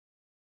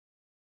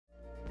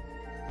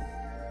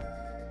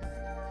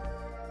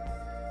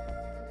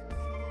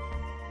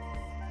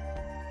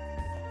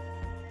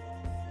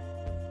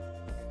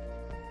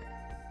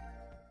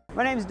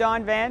My name is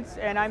Don Vance,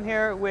 and I'm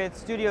here with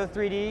Studio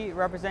 3D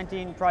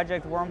representing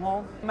Project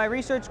Wormhole. My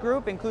research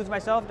group includes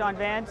myself, Don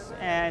Vance,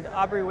 and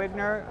Aubrey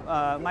Wigner,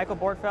 Michael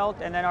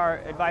Bortfeldt, and then our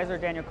advisor,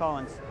 Daniel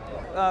Collins.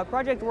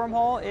 Project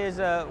Wormhole is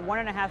a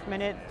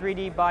 1.5-minute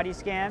 3D body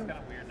scan.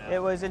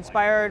 It was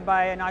inspired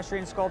by an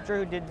Austrian sculptor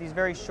who did these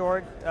very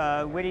short,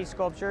 witty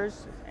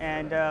sculptures,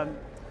 and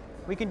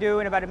we can do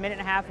in about 1.5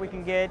 minutes, we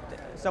can get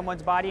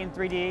someone's body in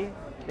 3D.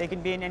 They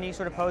can be in any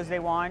sort of pose they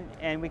want,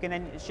 and we can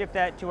then ship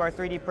that to our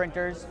 3D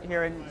printers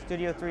here in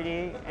Studio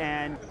 3D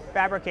and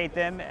fabricate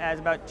them as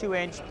about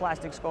 2-inch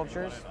plastic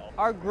sculptures.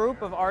 Our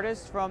group of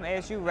artists from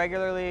ASU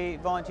regularly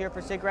volunteer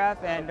for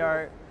SIGGRAPH, and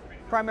our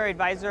primary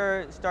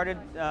advisor started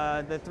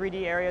the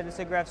 3D area of the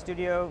SIGGRAPH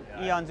Studio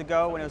eons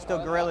ago when it was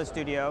still Gorilla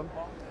Studio.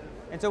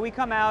 And so we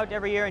come out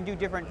every year and do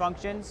different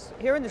functions.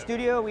 Here in the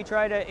studio, we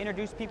try to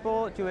introduce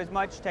people to as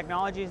much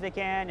technology as they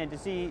can and to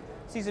see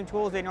some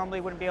tools they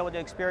normally wouldn't be able to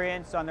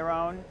experience on their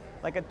own,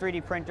 like a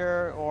 3D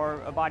printer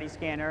or a body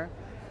scanner.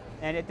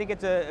 And I think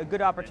it's a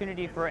good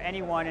opportunity for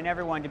anyone and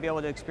everyone to be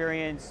able to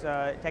experience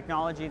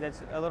technology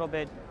that's a little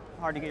bit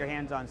hard to get your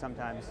hands on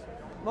sometimes.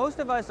 Most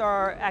of us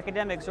are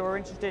academics, so we're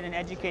interested in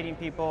educating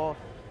people,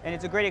 and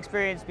it's a great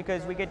experience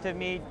because we get to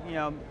meet,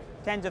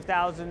 tens of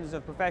thousands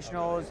of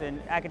professionals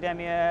in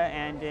academia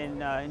and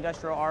in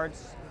industrial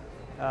arts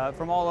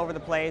from all over the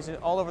place,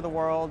 all over the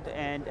world,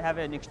 and have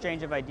an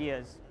exchange of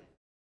ideas.